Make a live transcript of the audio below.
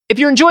If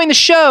you're enjoying the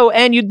show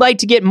and you'd like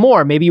to get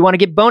more, maybe you want to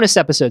get bonus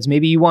episodes,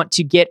 maybe you want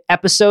to get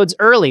episodes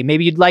early,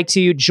 maybe you'd like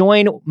to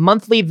join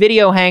monthly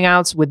video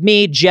hangouts with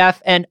me,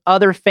 Jeff, and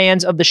other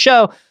fans of the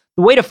show,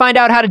 the way to find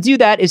out how to do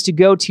that is to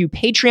go to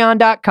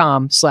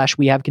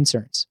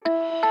patreon.com/wehaveconcerns.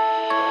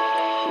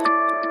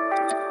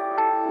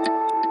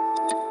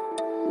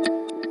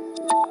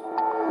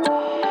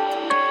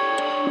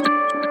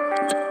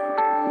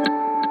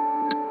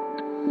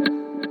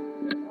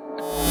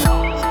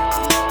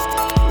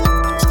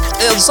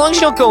 As long as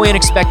you don't go in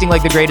expecting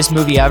like the greatest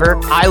movie ever,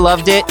 I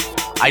loved it.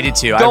 I did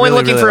too. Go in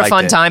looking for a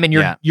fun time, and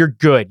you're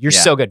good. You're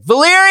so good.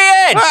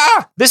 Valerian!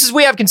 This is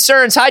We Have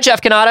Concerns. Hi, Jeff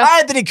Canada.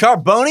 Hi, Anthony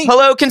Carboni.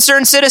 Hello,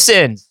 concerned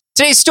citizens.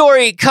 Today's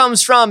story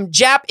comes from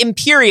Jap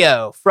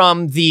Imperio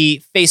from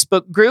the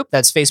Facebook group.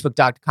 That's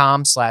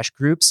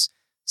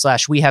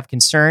facebook.com/groups/We Have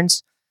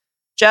Concerns.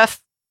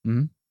 Jeff,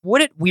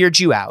 would it weird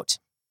you out?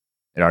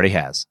 It already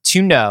has.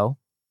 To know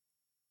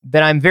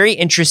that I'm very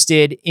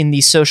interested in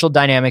the social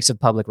dynamics of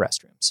public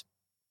restrooms.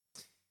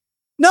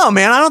 No,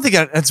 man, I don't think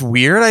that's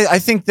weird. I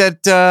think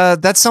that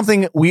that's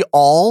something we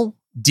all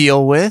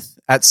deal with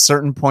at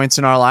certain points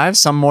in our lives,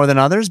 some more than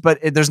others, but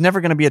there's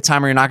never going to be a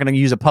time where you're not going to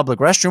use a public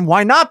restroom.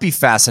 Why not be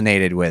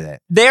fascinated with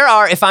it? There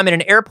are, if I'm at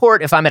an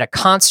airport, if I'm at a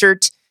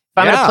concert, if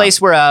I'm at a place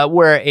where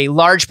a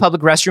large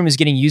public restroom is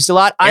getting used a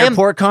lot.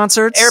 Airport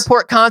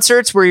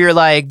concerts where you're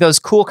like those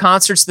cool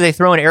concerts that they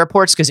throw in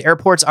airports because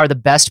airports are the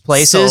best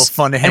places. So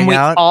fun to hang out. And we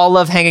all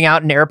love hanging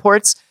out in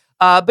airports.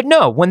 But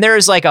no, when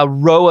there's like a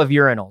row of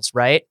urinals,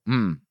 right?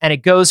 And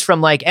it goes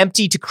from like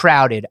empty to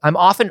crowded. I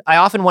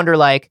often wonder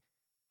like,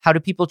 how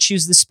do people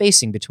choose the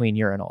spacing between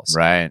urinals?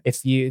 Right.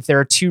 If there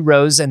are two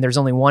rows and there's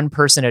only one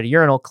person at a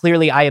urinal,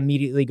 clearly I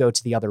immediately go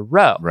to the other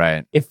row.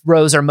 Right. If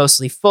rows are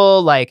mostly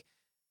full, like,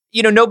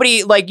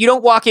 nobody, like, you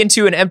don't walk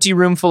into an empty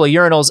room full of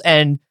urinals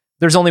and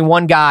there's only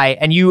one guy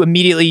and you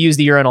immediately use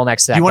the urinal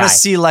next to that guy. Do you want to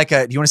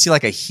see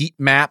like a heat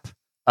map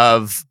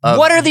of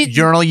what are the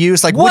urinal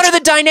use? Like, what are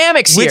the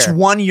dynamics which here?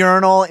 one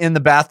urinal in the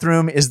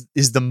bathroom is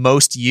the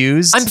most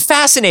used? I'm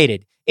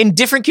fascinated. In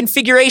different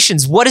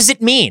configurations, what does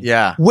it mean?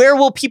 Yeah. Where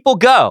will people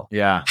go?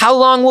 Yeah. How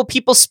long will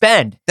people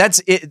spend?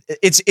 That's it.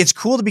 It's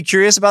cool to be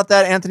curious about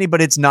that, Anthony,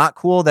 but it's not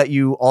cool that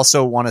you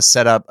also want to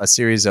set up a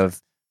series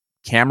of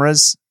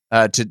cameras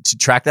to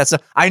track that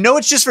stuff. I know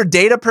it's just for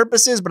data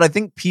purposes, but I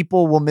think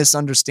people will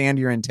misunderstand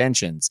your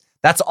intentions.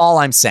 That's all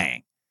I'm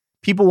saying.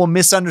 People will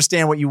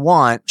misunderstand what you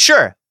want.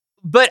 Sure.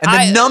 But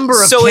and the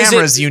number of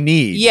cameras you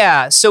need.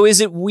 Yeah. So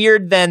is it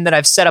weird then that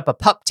I've set up a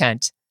pup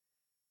tent?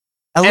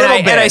 A little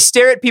bit. And I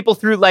stare at people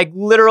through like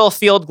literal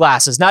field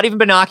glasses, not even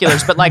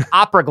binoculars, but like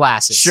opera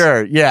glasses.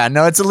 Sure. Yeah.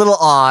 No, it's a little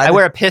odd. I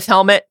wear a pith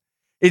helmet.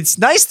 It's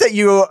nice that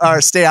you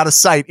stay out of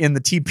sight in the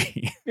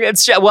teepee.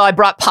 I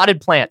brought potted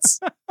plants.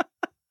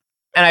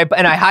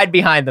 and I hide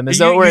behind them as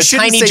though we're a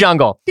tiny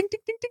jungle. Ding,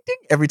 ding, ding, ding, ding.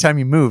 Every time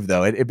you move,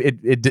 though,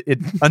 it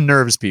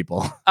unnerves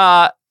people.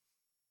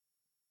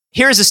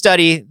 Here's a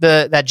study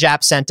that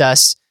Jap sent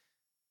us.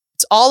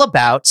 It's all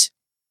about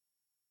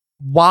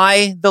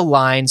why the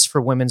lines for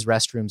women's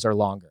restrooms are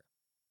longer.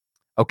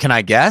 Oh, can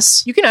I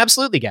guess? You can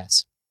absolutely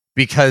guess.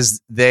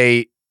 Because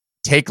they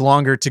take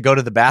longer to go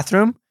to the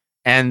bathroom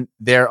and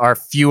there are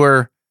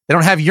fewer, they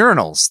don't have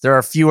urinals. There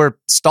are fewer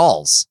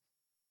stalls.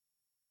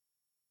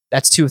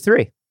 That's 2 of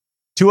 3.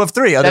 2 of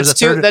 3. Oh,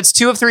 that's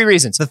two of 3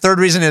 reasons. The third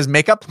reason is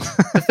makeup.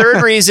 The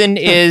third reason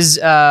is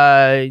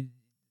I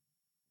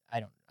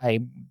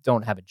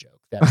don't have a joke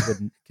that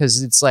wouldn't,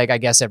 because it's like I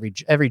guess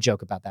every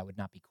joke about that would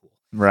not be cool.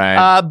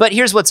 Right. But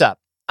here's what's up.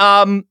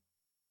 But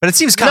it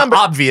seems kind of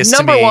obvious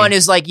to me. Number one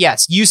is like,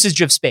 yes, usage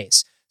of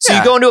space. So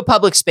you go into a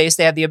public space,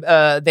 they have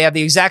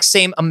the exact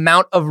same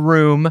amount of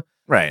room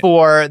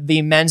for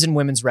the men's and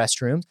women's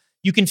restrooms.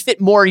 You can fit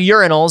more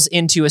urinals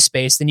into a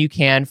space than you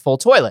can full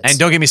toilets. And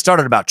don't get me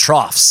started about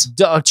troughs.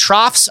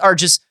 Troughs are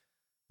just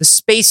the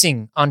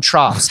spacing on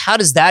troughs. How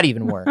does that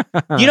even work?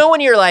 You know,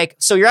 when you're like,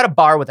 so you're at a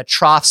bar with a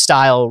trough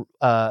style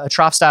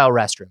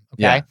restroom.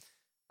 Okay.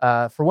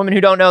 Yeah. For women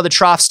who don't know, the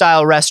trough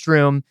style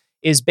restroom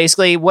is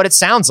basically what it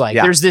sounds like.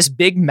 Yeah. There's this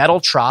big metal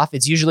trough.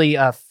 It's usually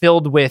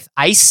filled with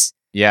ice.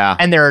 Yeah.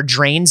 And there are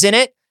drains in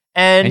it.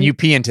 And you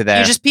pee into that.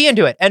 You just pee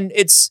into it. And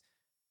it's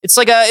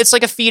like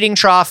a feeding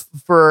trough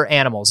for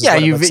animals. Yeah,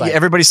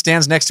 everybody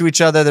stands next to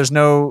each other.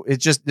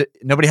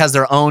 Nobody has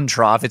their own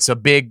trough. It's a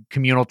big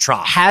communal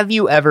trough. Have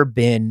you ever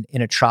been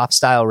in a trough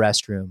style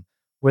restroom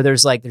where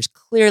there's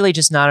clearly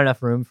just not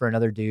enough room for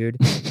another dude,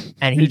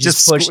 and he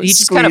just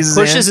kind of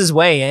pushes his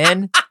way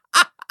in?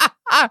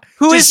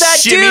 Who is that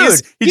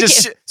dude?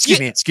 Excuse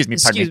me.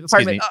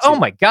 Oh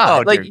my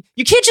God.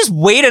 You can't just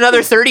wait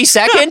another 30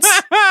 seconds.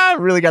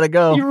 Really gotta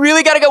go. You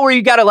really gotta go where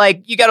you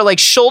gotta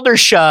shoulder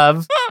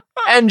shove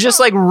and just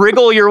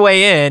wriggle your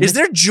way in. Is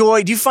there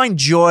joy? Do you find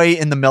joy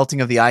in the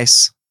melting of the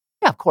ice?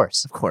 Yeah, of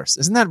course. Of course.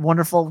 Isn't that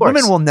wonderful?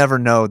 Women will never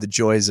know the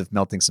joys of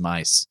melting some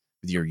ice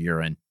with your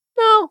urine.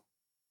 No.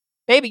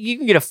 Maybe you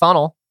can get a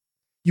funnel.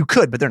 You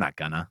could, but they're not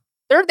gonna.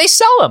 They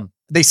sell them.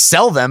 They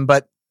sell them,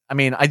 but I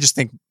mean, I just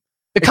think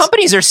The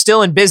companies are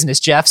still in business,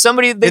 Jeff. It's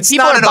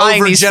people not are an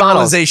buying these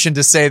funnels. overgeneralization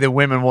to say that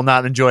women will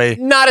not enjoy.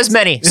 Not as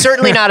many.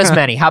 Certainly not as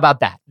many. How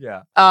about that?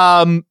 Yeah.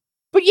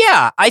 But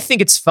yeah, I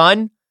think it's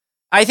fun.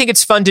 I think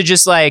it's fun to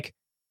just like,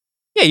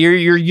 yeah, your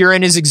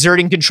urine is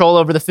exerting control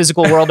over the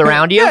physical world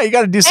around you. Yeah, you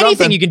got to do something.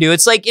 Anything you can do.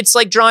 It's like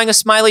drawing a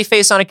smiley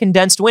face on a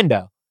condensed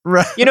window.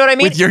 Right. You know what I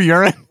mean? With your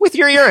urine? With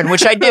your urine,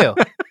 which I do.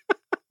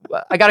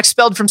 I got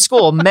expelled from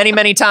school many,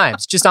 many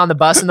times, just on the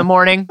bus in the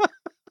morning.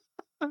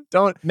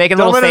 Making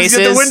little let faces. Us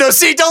get the window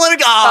seat. Don't let it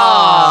go.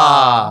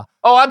 Oh,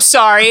 I'm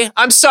sorry.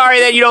 I'm sorry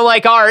that you don't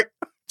like art.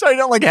 Sorry, I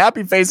don't like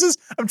happy faces.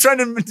 I'm trying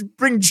to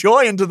bring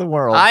joy into the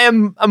world.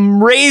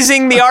 I'm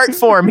raising the art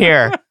form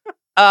here.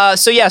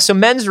 So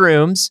men's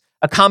rooms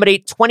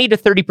accommodate 20 to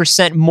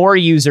 30% more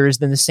users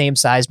than the same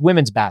sized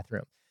women's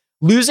bathroom.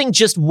 Losing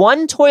just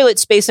one toilet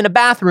space in a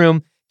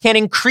bathroom can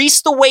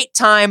increase the wait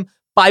time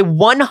by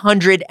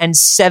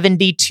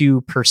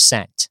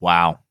 172%.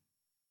 Wow.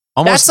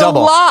 Almost That's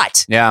double. a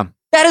lot. Yeah.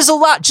 That is a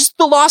lot. Just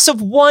the loss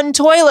of one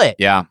toilet.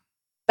 Yeah.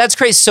 That's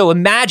crazy. So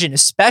imagine,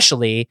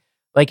 especially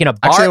like in a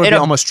bar. Actually, it would be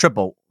almost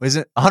triple. Is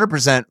it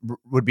 100%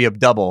 would be a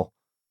double,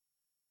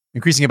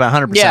 increasing about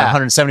 100%, Yeah.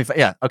 175.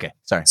 Yeah. Okay.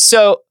 Sorry.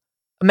 So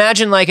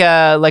imagine like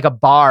a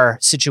bar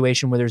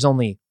situation where there's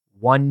only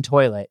one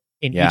toilet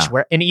in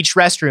each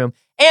restroom,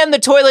 and the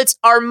toilets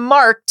are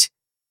marked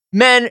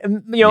men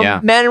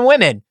and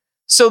women.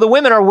 So the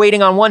women are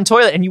waiting on one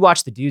toilet, and you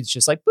watch the dudes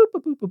just like boop,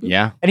 boop, boop, boop, boop.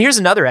 Yeah. And here's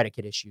another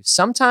etiquette issue.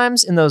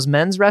 Sometimes in those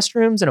men's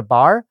restrooms in a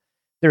bar,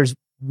 there's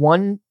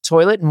one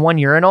toilet and one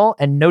urinal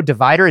and no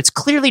divider. It's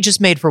clearly just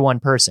made for one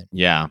person.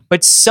 Yeah.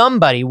 But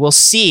somebody will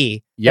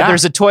see that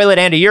there's a toilet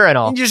and a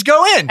urinal. And just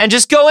go in. And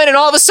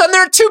all of a sudden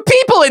there are two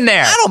people in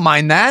there. I don't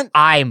mind that.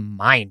 I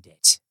mind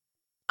it.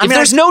 I mean,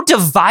 there's no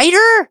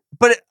divider?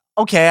 But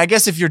okay, I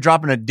guess if you're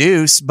dropping a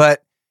deuce,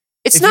 but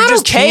It's if you're not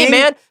just okay, peeing-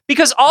 man.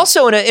 Because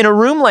also in a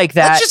room like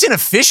that, that's just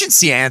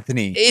inefficiency,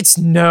 Anthony.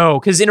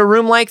 because in a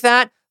room like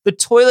that, the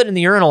toilet and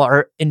the urinal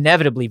are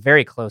inevitably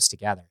very close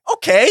together.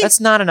 Okay.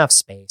 That's not enough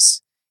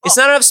space. It's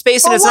not enough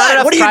space, and But it's not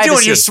enough What are you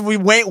privacy.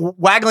 doing? You're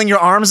waggling your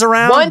arms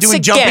around,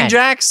 doing jumping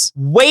jacks?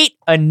 Wait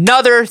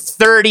another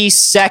 30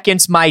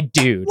 seconds, my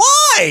dude.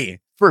 Why?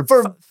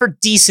 For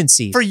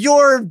decency. For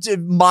your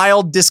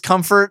mild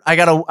discomfort, I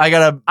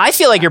gotta. I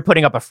feel like you're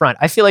putting up a front.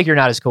 I feel like you're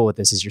not as cool with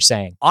this as you're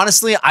saying.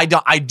 Honestly, I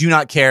do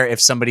not care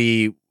if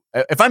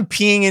I'm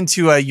peeing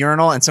into a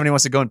urinal and somebody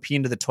wants to go and pee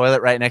into the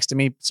toilet right next to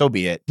me. So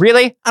be it.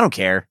 Really? I don't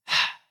care.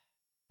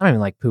 I don't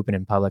even like pooping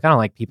in public. I don't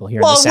like people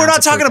hearing. Well, the sounds we're not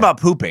of talking pooping. about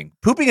pooping.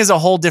 Pooping is a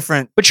whole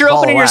different. But you're ball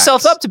opening of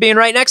yourself wax. up to being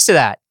right next to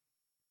that.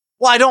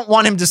 Well, I don't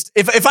want him to.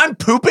 If I'm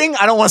pooping,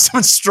 I don't want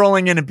someone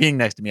strolling in and peeing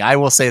next to me. I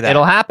will say that.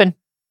 It'll happen.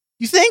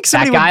 You think That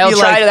somebody guy would will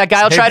be try like, to. That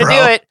guy will "Hey, try to bro."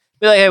 do it.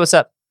 Be like, hey, what's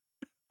up?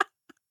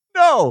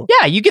 No.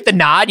 Yeah, you get the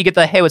nod. You get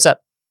the hey, what's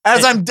up?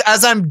 As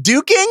I'm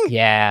duking.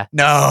 Yeah.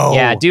 No.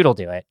 Yeah, dude'll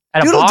do it.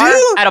 At Doodle a bar?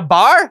 do? At a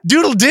bar?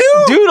 Doodle do.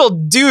 Doodle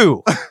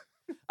do.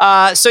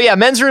 So yeah,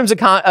 men's rooms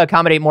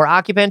accommodate more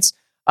occupants.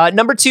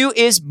 Number 2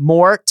 is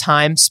more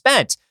time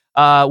spent.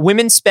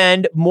 Women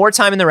spend more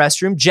time in the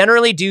restroom,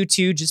 generally due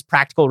to just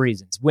practical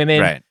reasons.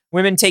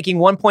 Women taking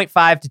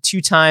 1.5 to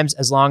 2 times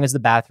as long as the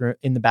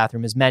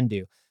bathroom as men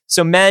do.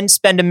 So men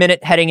spend a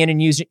minute heading in and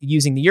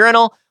using the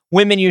urinal.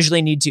 Women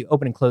usually need to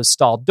open and close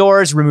stall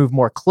doors, remove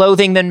more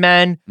clothing than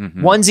men. Mhm.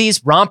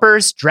 Onesies,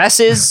 rompers,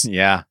 dresses,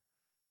 Yeah.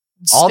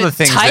 All the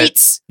things that-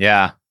 tights.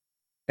 Yeah.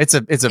 It's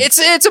a It's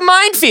a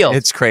minefield.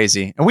 it's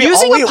crazy. And we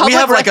Using a we public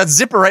have like a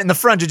zipper right in the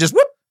front to just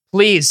whoop.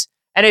 Please.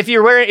 And if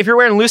you're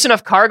wearing loose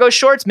enough cargo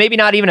shorts, maybe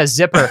not even a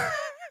zipper.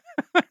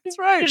 That's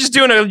right. You're just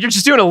doing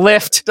a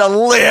lift. The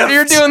lift.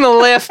 You're doing the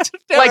lift,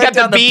 like Right at the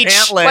down the beach,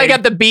 pant leg. like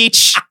at the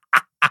beach.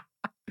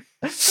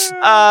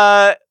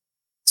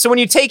 So when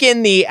you take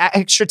in the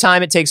extra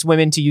time it takes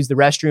women to use the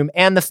restroom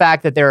and the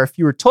fact that there are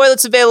fewer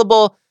toilets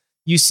available,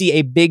 you see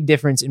a big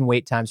difference in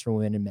wait times for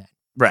women and men.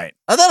 Right.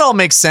 That all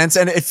makes sense,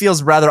 and it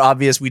feels rather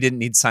obvious. We didn't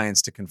need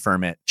science to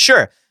confirm it.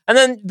 Sure. And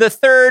then the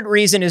third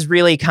reason is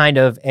really kind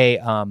of a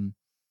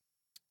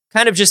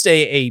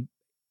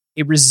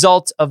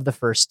result of the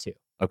first two,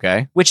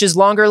 Okay. which is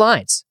longer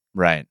lines.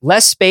 Right.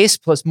 Less space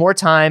plus more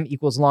time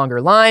equals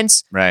longer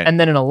lines. Right. And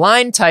then in a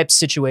line type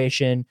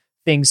situation,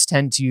 things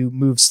tend to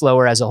move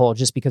slower as a whole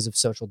just because of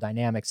social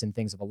dynamics and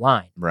things of a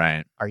line.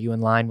 right. Are you in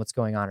line? What's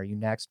going on? Are you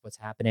next? What's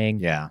happening?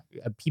 Yeah.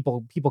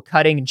 People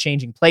cutting and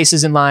changing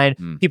places in line.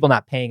 Mm. People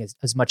not paying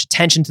as much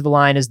attention to the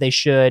line as they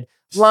should.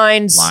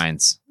 Lines.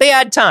 They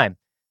add time.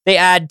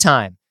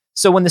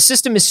 So when the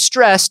system is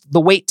stressed,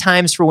 the wait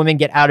times for women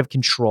get out of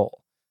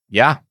control.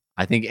 Yeah.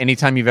 I think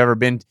anytime you've ever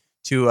been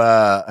to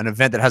an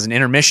event that has an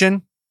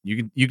intermission,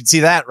 you can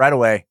see that right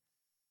away.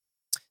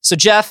 So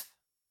Jeff,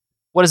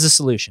 what is the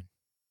solution?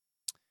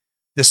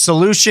 The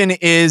solution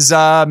is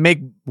make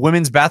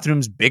women's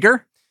bathrooms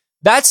bigger.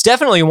 That's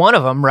definitely one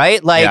of them,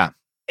 right? Like, Yeah.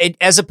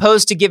 as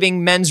opposed to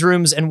giving men's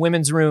rooms and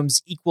women's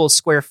rooms equal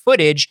square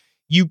footage,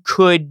 you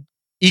could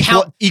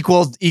Equal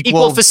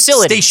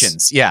facilities.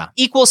 stations. Yeah.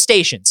 equal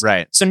stations.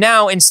 Right. So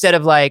now instead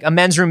of like a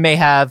men's room may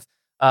have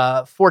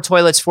 4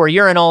 toilets, 4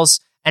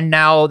 urinals, And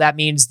now that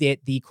means that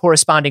the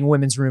corresponding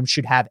women's room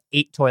should have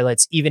 8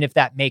 toilets, even if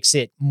that makes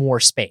it more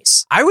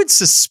space. I would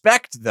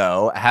suspect,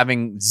 though,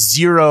 having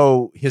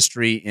zero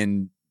history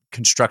in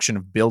construction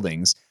of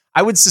buildings,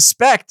 I would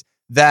suspect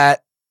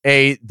that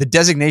the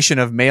designation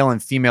of male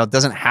and female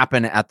doesn't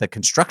happen at the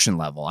construction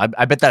level.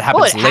 I bet that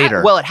happens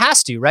later. Well, it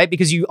has to, right?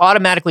 Because you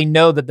automatically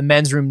know that the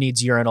men's room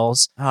needs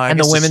urinals and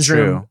the women's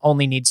room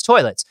only needs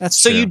toilets. That's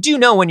so true. you do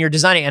know when you're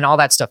designing, and all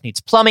that stuff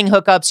needs plumbing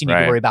hookups. You need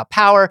to worry about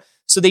power.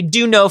 So they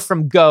do know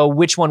from go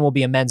which one will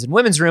be a men's and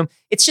women's room.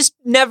 It's just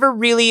never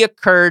really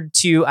occurred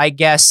to, I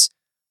guess,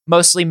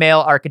 mostly male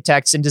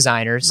architects and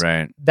designers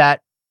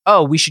that,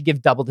 oh, we should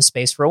give double the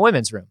space for a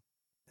women's room.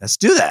 Let's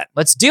do that.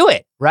 Let's do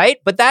it, right?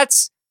 But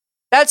that's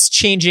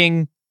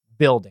changing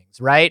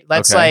buildings, right?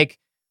 That's like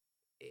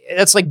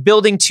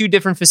building 2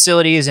 different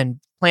facilities and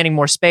planning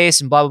more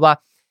space and blah, blah, blah.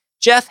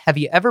 Jeff, have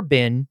you ever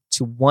been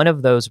to one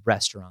of those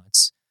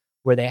restaurants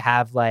where they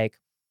have like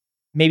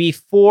maybe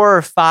 4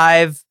 or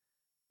 5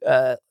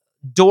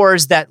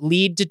 doors that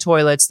lead to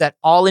toilets that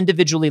all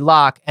individually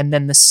lock, and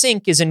then the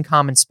sink is in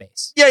common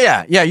space?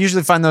 Yeah.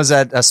 Usually find those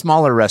at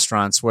smaller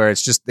restaurants where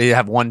it's just they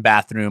have one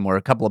bathroom or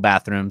a couple of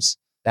bathrooms.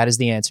 That is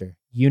the answer.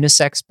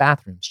 Unisex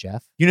bathrooms,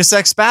 Jeff.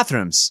 Unisex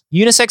bathrooms.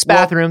 Unisex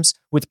bathrooms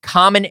with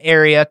common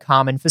area,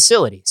 common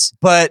facilities.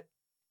 But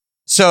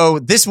so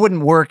this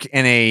wouldn't work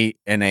in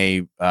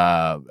a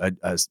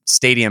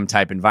stadium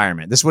type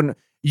environment. This wouldn't.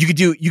 You could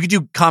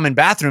do common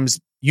bathrooms,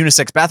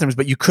 unisex bathrooms,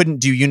 but you couldn't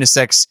do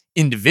unisex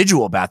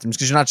individual bathrooms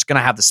because you're not just going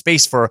to have the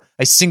space for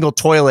a single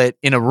toilet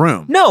in a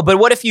room. No, but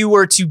what if you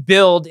were to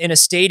build in a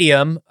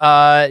stadium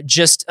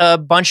just a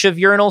bunch of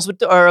urinals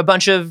or a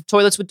bunch of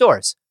toilets with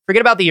doors?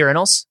 Forget about the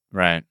urinals.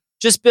 Right.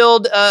 Just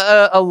build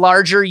a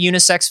larger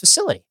unisex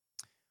facility.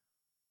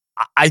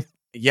 I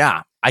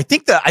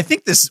think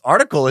this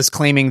article is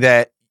claiming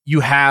that you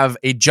have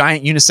a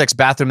giant unisex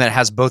bathroom that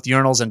has both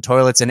urinals and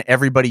toilets and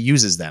everybody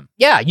uses them.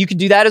 Yeah, you could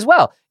do that as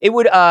well. It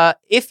would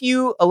if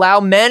you allow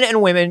men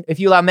and women, if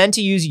you allow men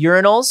to use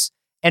urinals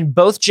and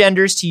both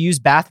genders to use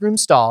bathroom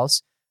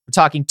stalls, we're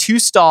talking 2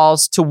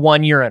 stalls to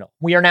 1 urinal.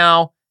 We are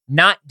now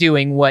not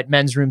doing what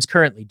men's rooms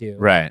currently do,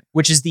 right?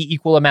 Which is the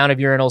equal amount of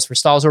urinals for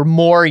stalls or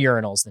more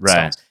urinals than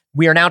stalls.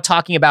 We are now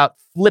talking about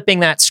flipping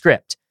that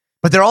script.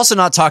 But they're also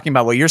not talking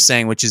about what you're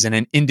saying, which is in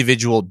an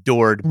individual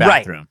doored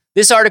bathroom. Right.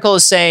 This article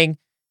is saying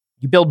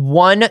you build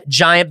one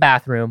giant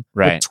bathroom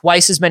with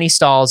twice as many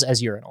stalls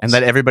as urinals. And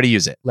let everybody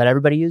use it. Let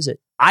everybody use it.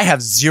 I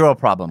have zero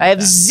problem with I have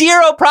that.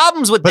 zero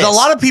problems with this. But a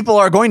lot of people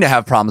are going to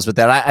have problems with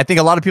that. I think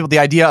a lot of people, the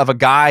idea of a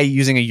guy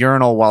using a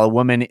urinal while a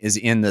woman is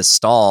in the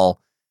stall,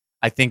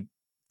 I think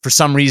for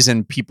some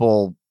reason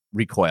people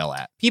recoil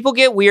at. People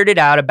get weirded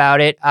out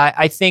about it.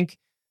 I think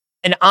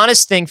an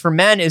honest thing for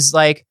men is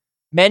like,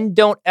 men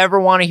don't ever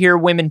want to hear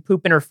women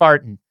pooping or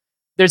farting.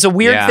 There's a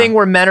weird thing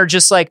where men are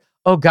just like,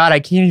 oh God, I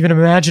can't even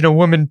imagine a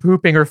woman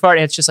pooping or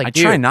farting. It's just like,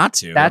 dude, try not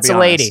to. That's a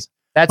lady.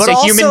 That's a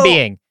human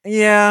being.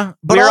 Yeah.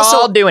 But we're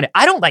all doing it.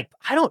 I don't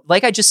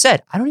like I just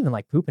said, I don't even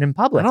like pooping in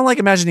public. I don't like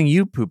imagining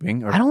you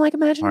pooping. I don't like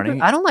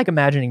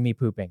imagining me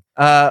pooping.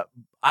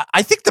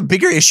 I think the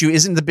bigger issue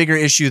isn't the bigger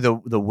issue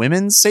the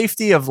women's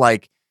safety of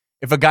like,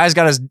 if a guy's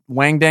got his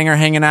wang danger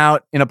hanging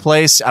out in a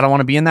place, I don't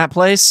want to be in that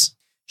place.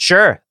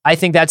 Sure. I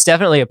think that's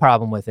definitely a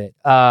problem with it.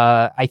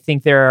 I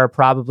think there are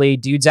probably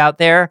dudes out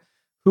there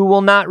who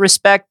will not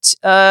respect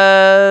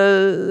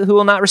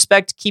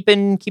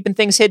keeping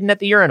things hidden at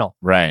the urinal.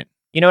 Right.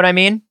 You know what I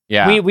mean?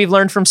 Yeah. We've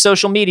learned from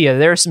social media.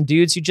 There are some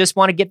dudes who just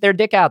want to get their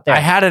dick out there. I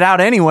had it out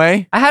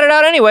anyway.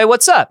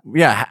 What's up?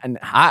 Yeah.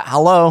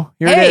 Hello.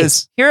 Here it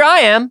is. Here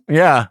I am.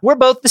 Yeah. We're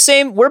both the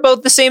same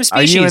species.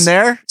 Are you in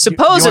there?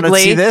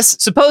 Supposedly, you see this?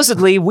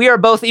 Supposedly, we are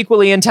both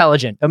equally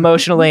intelligent.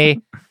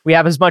 Emotionally, we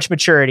have as much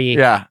maturity.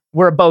 Yeah.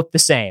 We're both the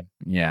same.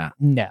 Yeah.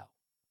 No.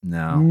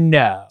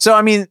 No. So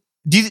I mean,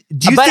 do you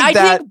think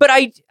that?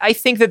 I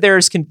think that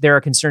there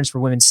are concerns for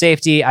women's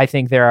safety. I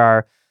think there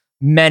are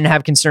men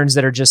have concerns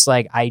that are just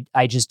like,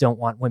 I just don't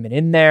want women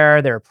in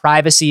there. There are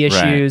privacy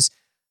issues. Right.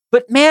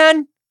 But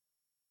man,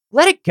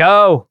 let it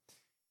go.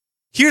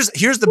 Here's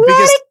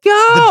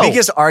the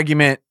biggest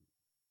argument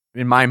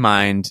in my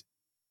mind.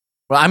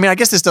 Well, I mean, I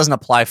guess this doesn't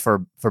apply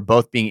for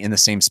both being in the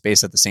same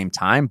space at the same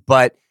time,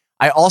 but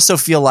I also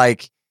feel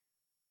like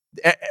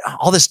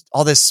all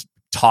this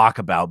talk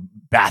about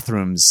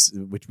bathrooms,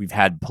 which we've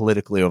had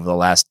politically over the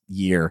last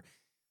year.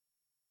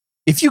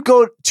 If you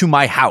go to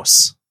my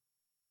house,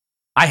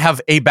 I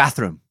have a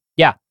bathroom.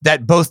 Yeah.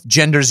 That both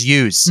genders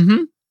use.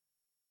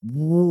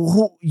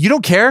 Mm-hmm. You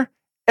don't care.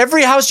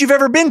 Every house you've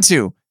ever been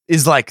to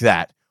is like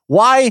that.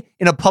 Why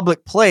in a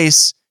public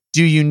place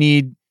do you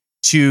need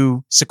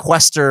to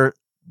sequester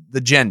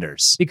the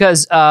genders?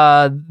 Because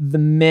the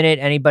minute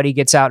anybody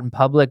gets out in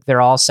public,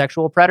 they're all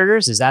sexual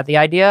predators. Is that the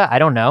idea? I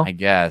don't know. I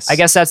guess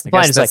that's the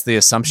point. It's that's the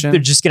assumption. They're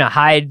just going to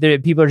hide.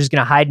 People are just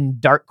going to hide in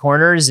dark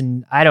corners,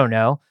 and I don't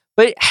know.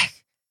 But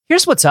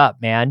here's what's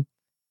up, man.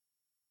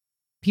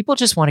 people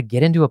just want to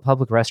get into a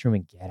public restroom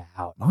and get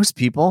out. Most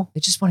people. They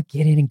just want to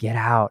get in and get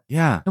out.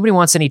 Yeah. Nobody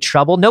wants any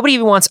trouble. Nobody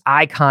even wants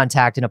eye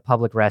contact in a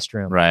public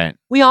restroom. Right.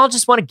 We all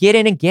just want to get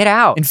in and get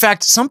out. In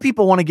fact, some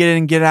people want to get in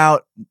and get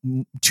out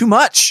too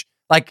much.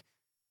 Like,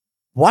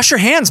 wash your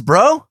hands,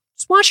 bro.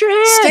 Just wash your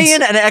hands. Stay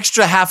in an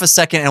extra half a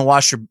second and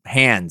wash your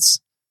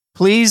hands,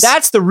 please.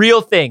 That's the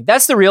real thing.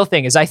 That's the real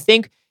thing is I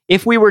think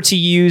if we were to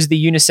use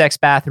the unisex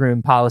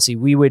bathroom policy,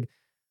 we would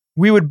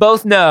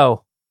both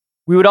know,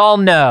 we would all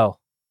know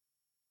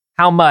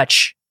how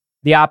much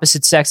the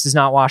opposite sex does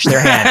not wash their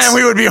hands. And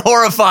we would be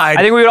horrified.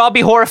 I think we would all be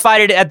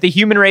horrified at the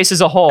human race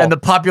as a whole. And the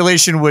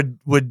population would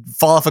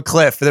fall off a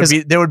cliff.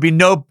 There would be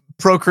no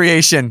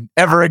procreation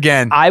ever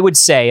again. I would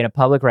say in a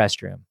public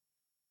restroom,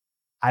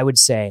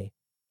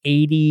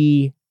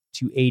 80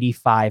 to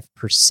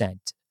 85%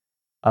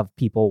 of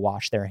people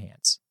wash their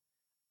hands.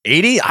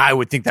 80? I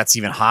would think that's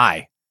even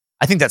high.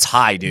 I think that's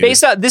high, dude.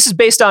 This is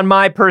based on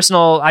my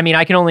personal, I mean,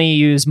 I can only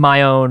use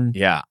my own.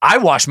 Yeah. I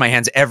wash my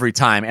hands every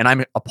time, and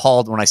I'm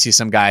appalled when I see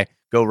some guy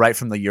go right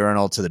from the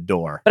urinal to the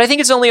door. But I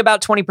think it's only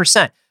about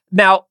 20%.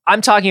 Now,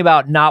 I'm talking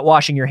about not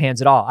washing your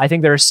hands at all. I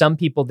think there are some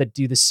people that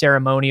do the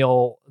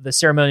ceremonial.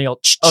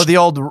 Oh, the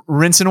old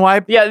rinse and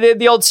wipe? Yeah,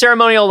 the old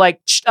ceremonial,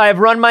 like, I've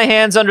run my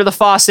hands under the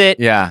faucet.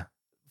 Yeah.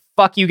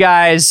 Fuck you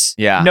guys.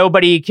 Yeah.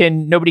 Nobody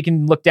can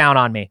look down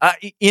on me.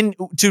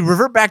 To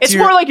revert back to it's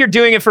more like you're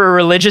doing it for a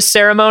religious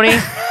ceremony,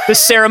 the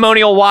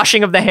ceremonial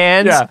washing of the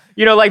hands. Yeah.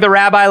 You know, like the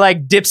rabbi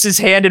like dips his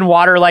hand in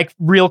water like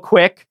real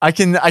quick. I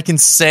can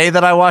say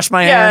that I wash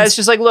my hands. Yeah, it's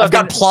just like, look, I've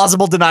got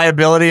plausible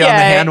deniability on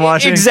the hand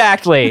washing.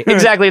 Exactly.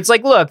 It's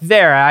like, look,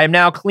 there, I am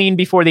now clean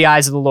before the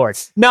eyes of the Lord.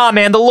 Nah,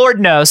 man, the Lord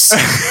knows.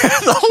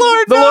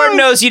 the Lord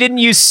knows you didn't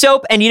use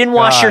soap and you didn't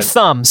wash your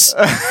thumbs.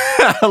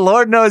 The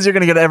Lord knows you're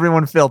going to get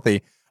everyone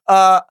filthy.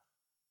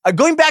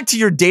 Going back to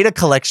your data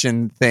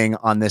collection thing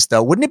on this,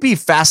 though, wouldn't it be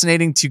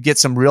fascinating to get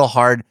some real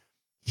hard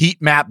heat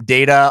map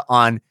data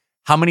on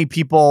how many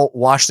people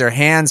wash their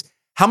hands,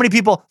 how many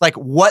people, like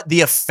what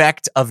the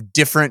effect of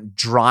different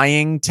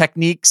drying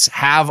techniques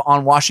have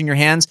on washing your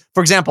hands? For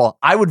example,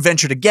 I would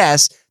venture to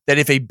guess that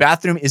if a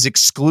bathroom is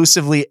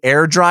exclusively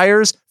air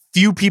dryers,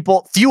 fewer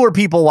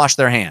people wash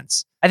their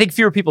hands. I think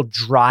fewer people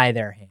dry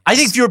their hands. I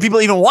think fewer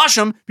people even wash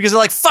them because they're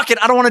like, fuck it,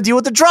 I don't want to deal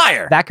with the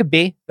dryer. That could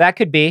be.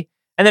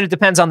 And then it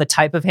depends on the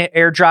type of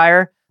air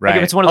dryer. Right. Like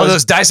if it's one of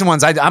those Dyson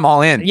ones, I'm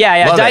all in.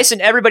 Yeah. Love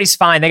Dyson, everybody's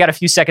fine. They got a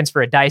few seconds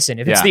for a Dyson.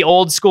 If it's the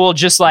old school,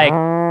 just like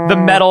the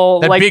metal,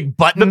 that like big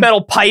button, the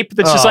metal pipe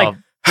that's just like,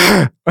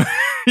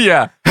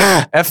 yeah,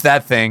 F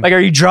that thing. Like, are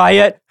you dry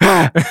yet?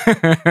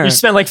 You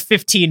spend like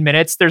 15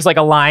 minutes. There's like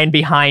a line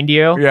behind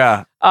you.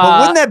 Yeah.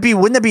 But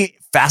wouldn't that be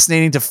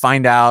fascinating to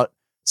find out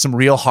some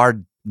real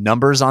hard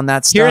numbers on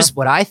that stuff? Here's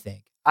what I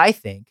think. I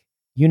think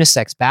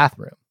unisex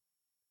bathroom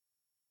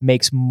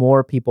makes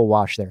more people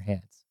wash their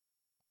hands.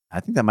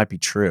 I think that might be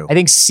true. I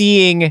think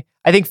straight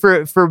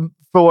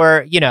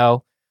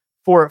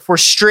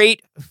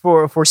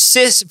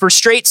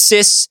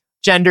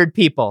cisgendered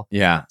people.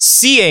 Yeah.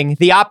 Seeing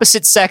the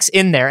opposite sex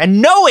in there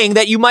and knowing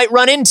that you might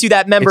run into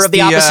that member of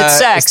the opposite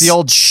sex. It's the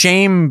old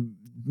shame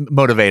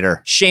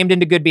motivator. Shamed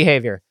into good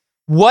behavior.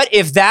 What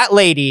if that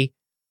lady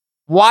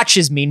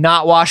watches me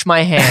not wash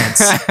my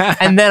hands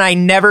and then I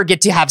never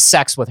get to have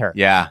sex with her?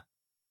 Yeah.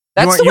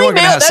 That's the way you weren't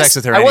going to have sex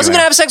with her I wasn't going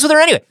to have sex with her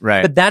anyway.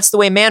 Right. But that's the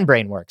way man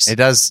brain works. It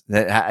does.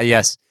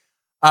 Yes.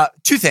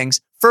 Two things.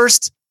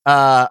 First,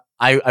 I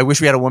wish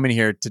we had a woman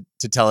here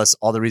to tell us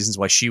all the reasons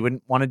why she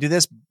wouldn't want to do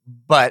this.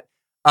 But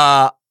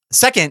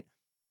second,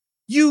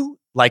 you,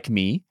 like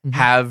me,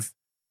 have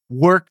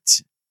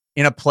worked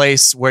in a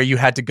place where you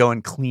had to go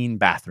and clean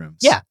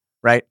bathrooms. Yeah.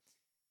 Right?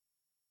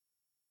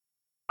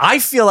 I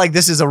feel like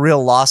this is a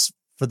real loss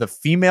for the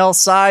female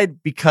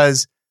side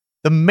because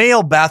the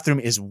male bathroom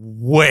is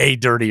way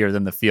dirtier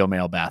than the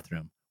female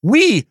bathroom.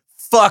 We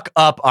fuck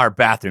up our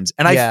bathrooms.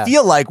 And I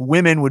feel like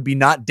women would be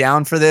not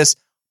down for this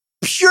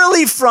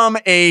purely from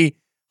a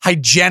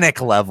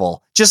hygienic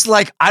level. Just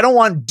like, I don't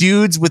want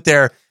dudes with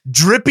their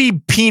drippy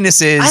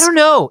penises. I don't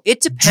know. It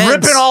depends.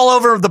 Dripping all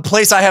over the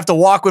place I have to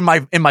walk in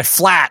my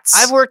flats.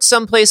 I've worked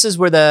some places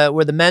where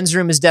the men's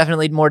room is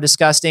definitely more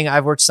disgusting.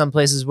 I've worked some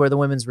places where the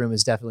women's room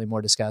is definitely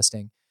more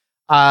disgusting.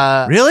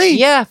 Really?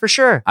 Yeah, for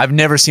sure. I've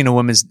never seen a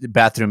women's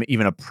bathroom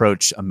even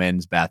approach a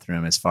men's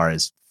bathroom as far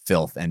as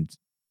filth and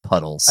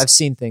puddles. I've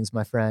seen things,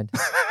 my friend.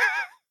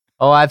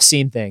 Oh, I've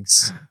seen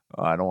things.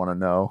 Oh, I don't want to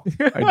know.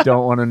 I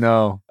don't want to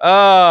know.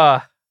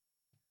 I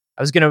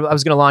was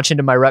gonna launch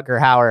into my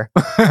Rutger Hauer.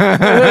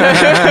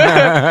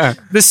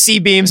 The sea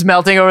beams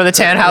melting over the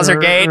Tannhauser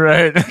Gate.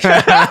 Right.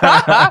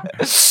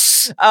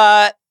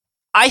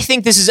 I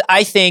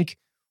think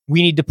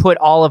we need to put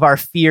all of our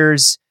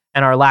fears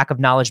and our lack of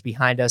knowledge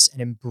behind us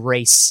and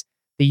embrace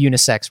the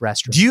unisex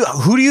restroom.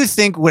 Who do you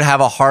think would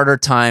have a harder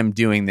time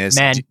doing this?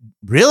 Men.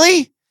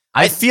 Really?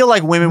 I feel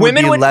like women would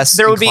be less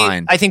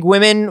inclined. I think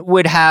women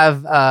would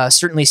have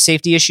certainly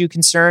safety issue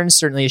concerns,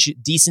 certainly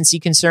decency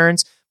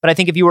concerns. But I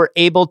think if you were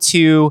able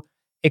to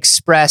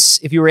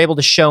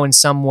show in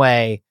some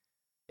way,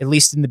 at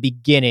least in the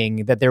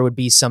beginning, that there would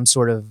be some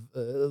sort of,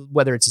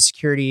 whether it's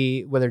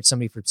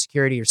somebody for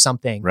security or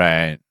something.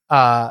 Right.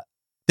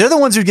 They're the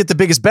ones who get the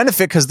biggest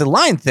benefit because the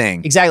line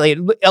thing. Exactly. A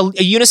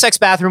unisex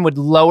bathroom would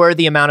lower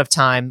the amount of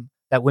time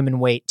that women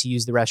wait to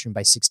use the restroom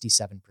by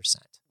 67%.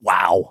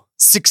 Wow.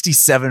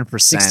 67%.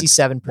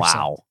 67%.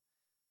 Wow.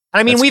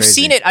 I mean, That's we've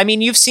crazy. seen it. I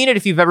mean, you've seen it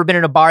if you've ever been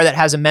in a bar that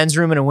has a men's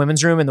room and a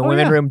women's room, and the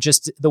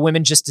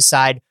women just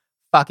decide,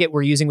 fuck it,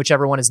 we're using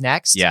whichever one is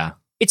next. Yeah.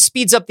 It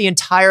speeds up the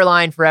entire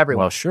line for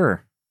everyone. Well,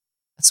 sure.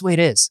 That's the way it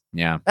is.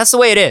 Yeah. That's the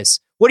way it is.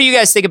 What do you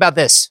guys think about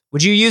this?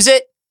 Would you use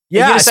it?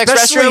 Yeah, unisex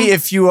especially restroom?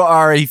 if you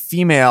are a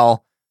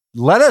female,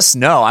 let us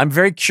know. I'm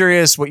very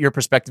curious what your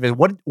perspective is.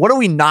 What are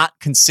we not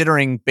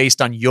considering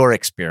based on your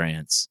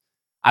experience?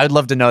 I would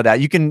love to know that.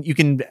 You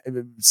can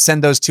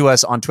send those to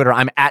us on Twitter.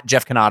 I'm at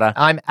Jeff Cannata.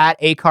 I'm at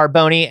A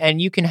Carboni,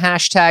 and you can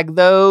hashtag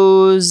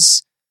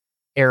those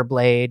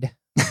Airblade.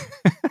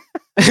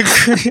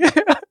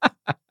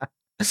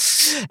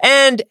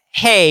 And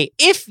hey,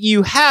 if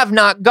you have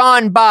not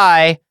gone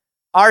by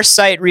our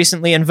site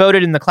recently and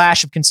voted in the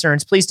Clash of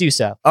Concerns, please do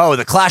so. Oh,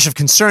 the Clash of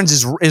Concerns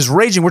is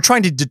raging. We're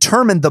trying to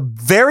determine the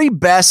very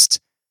best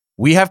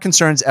We Have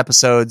Concerns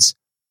episodes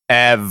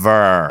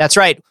ever. That's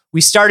right.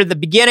 We started at the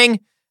beginning,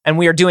 and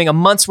we are doing a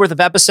month's worth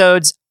of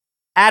episodes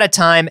at a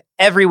time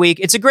every week.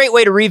 It's a great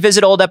way to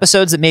revisit old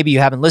episodes that maybe you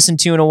haven't listened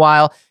to in a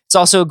while. It's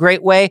also a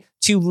great way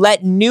to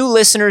let new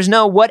listeners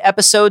know what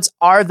episodes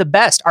are the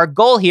best. Our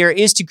goal here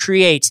is to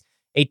create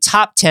a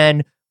top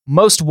 10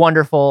 most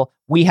wonderful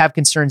We Have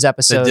Concerns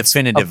episodes. The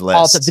definitive of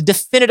all list. time. The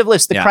definitive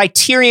list, the Yeah.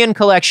 Criterion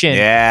collection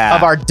Yeah.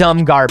 of our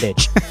dumb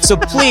garbage. So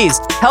please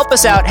help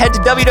us out. Head to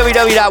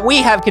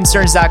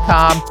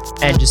www.wehaveconcerns.com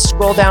and just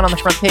scroll down on the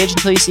front page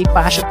until you see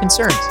Clash of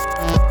Concerns.